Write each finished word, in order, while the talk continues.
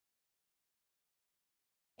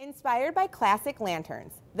Inspired by classic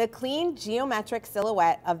lanterns, the clean geometric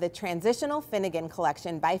silhouette of the transitional Finnegan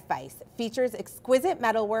collection by Feiss features exquisite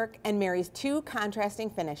metalwork and marries two contrasting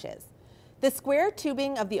finishes. The square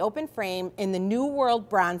tubing of the open frame in the New World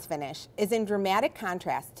bronze finish is in dramatic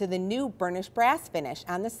contrast to the new burnished brass finish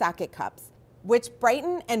on the socket cups, which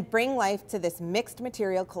brighten and bring life to this mixed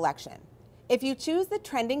material collection. If you choose the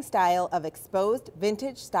trending style of exposed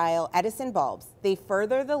vintage-style Edison bulbs, they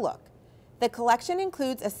further the look. The collection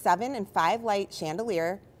includes a 7 and 5 light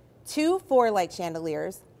chandelier, 2 4-light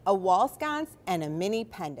chandeliers, a wall sconce, and a mini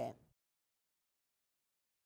pendant.